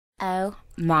Oh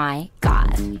my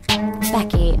God.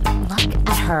 Becky, look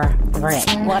at her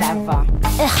ring. Whatever.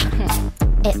 Ugh.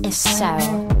 It is so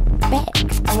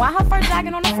big. And why her fur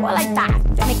dragging on the floor like that?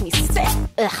 That make me sick.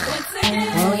 Ugh.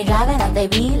 When we driving up, they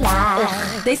be like,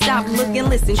 ugh. They stop, look, and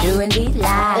listen. True and be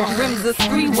like, rims are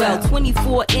free well,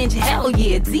 24-inch, hell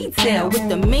yeah, detail with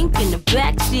the mink in the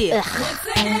back shit.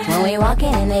 When we walk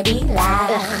in, they be like,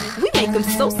 ugh. We make them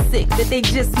so sick that they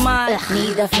just might.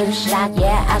 Need a flu shot,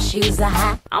 yeah, our shoes are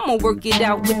hot. I'ma work it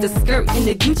out with the skirt and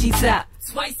the Gucci top.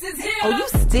 Twice is here. Oh, you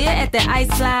stare at the ice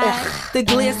slide. The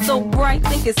glare so bright,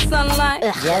 think it's sunlight.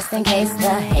 Just in case the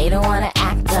hater wanna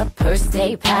act up, purse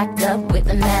stay packed up with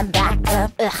a man back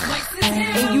up. Twice is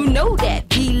here. And you know that,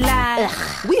 be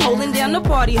live. We holding down the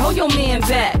party, hold your man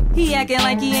back. He acting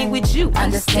like he ain't with you.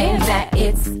 Understand that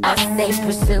it's us they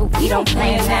pursue. We don't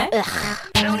plan that.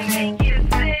 Don't make you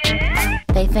sick.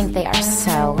 They think they are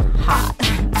so hot.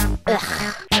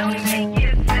 Don't make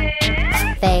you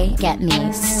sick. They get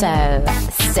me so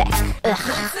sick.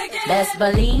 Best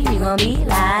believe you gon' be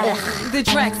like, The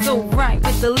track's so right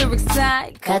with the lyrics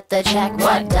tied. cut the check,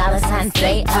 what dollar sign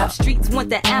say up. Streets want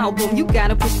the album, you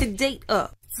gotta push the date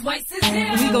up. Twice is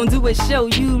here. We gon' do a show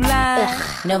you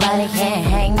live. Nobody can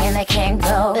hang and they can't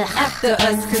go After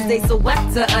us, cause they so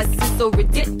whack to us, it's so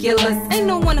ridiculous. Ain't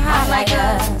no one hot like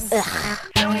us.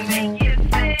 Don't make you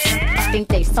sick. Think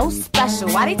they so special,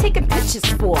 why they taking pictures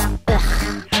for?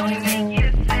 Don't make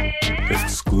you sick.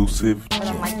 Exclusive.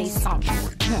 Feeling like they something.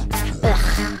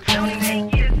 Don't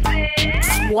make you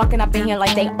sick. Walking up in here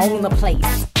like they own the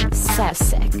place. So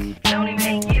sick. Don't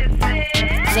make you sick.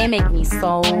 They make me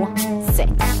so sick.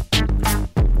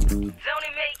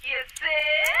 Don't make you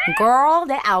sick. Girl,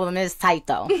 that album is tight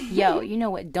though. Yo, you know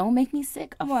what don't make me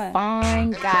sick? A What?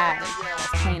 fine guy that's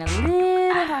playing a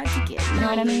little hard to get. You know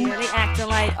what I mean? They acting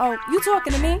like, oh, you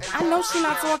talking to me? I know she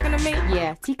not talking to me.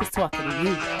 Yeah, Tika's talking to you.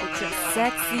 With your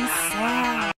sexy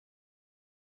sound.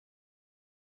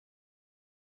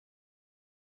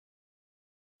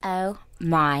 Oh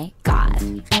my God.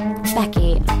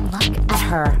 Becky, look at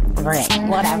her ring.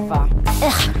 Whatever.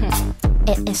 Ugh.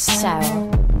 It is so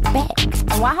big.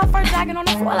 And why her fur dragging on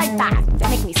the floor like that? That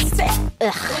make me sick.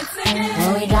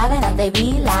 When we driving up, they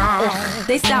be like,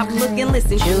 They stop, look, and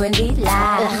listen. true and be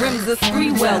like, Rims are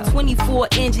free well,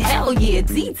 24-inch, hell yeah,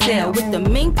 detail with the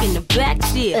mink in the back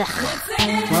shit.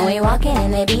 when we walk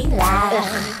in, they be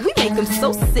like, We make them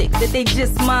so sick that they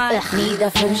just might. need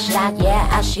a flu shot, yeah,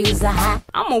 our shoes are hot.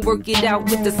 I'ma work it out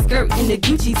with the skirt and the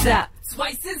Gucci top.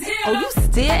 Twice is here. Oh, you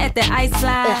stare at the ice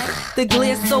slide. The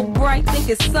glare so bright, think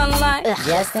it's sunlight.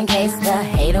 Just in case the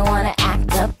hater wanna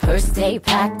act up, purse stay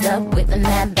packed up with a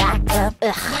man back up.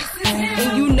 Twice is here.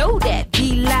 And you know that,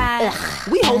 be live.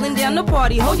 We holding down the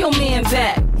party, hold your man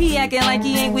back. He acting like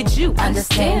he ain't with you.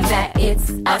 Understand that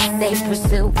it's us they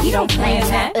pursue. We don't plan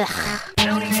that.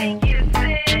 Don't make you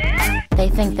sick. They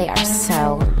think they are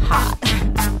so hot.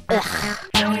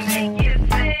 Don't make you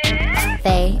sick.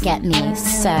 They get me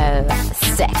so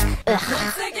sick.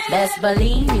 Best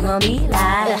believe you gon' be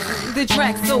like, The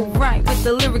track's so right with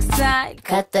the lyrics tied.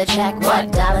 cut the check,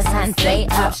 what dollar sign say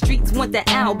up. Streets want the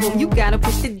album, you gotta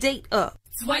push the date up.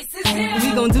 Twice is here.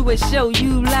 We gon' do a show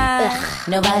you live.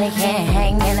 Nobody can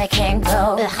hang and they can't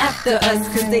go After us,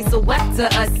 cause they so whack to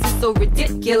us, it's so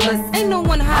ridiculous. Ain't no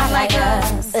one hot like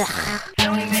us.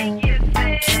 Don't make you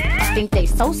sick. Think they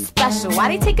so special, why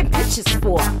they taking pictures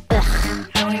for?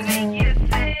 Don't make you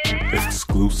sick.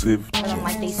 Exclusive. Feeling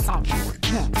like they something.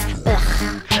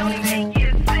 Don't make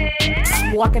you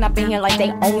sick. Walking up in here like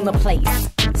they own the place.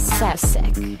 So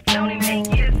sick. Don't make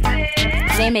you sick.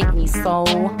 They make me so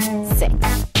sick.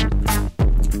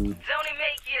 Don't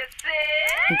make you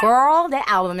sick. Girl, that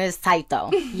album is tight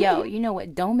though. Yo, you know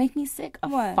what don't make me sick? A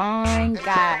What? fine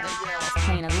guy that's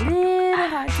playing a little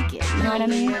hard to get. You know what I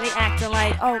mean? They acting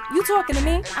like, oh, you talking to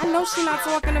me? I know she not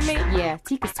talking to me. Yeah,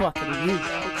 Tika's talking to you.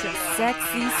 With your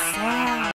sexy sound.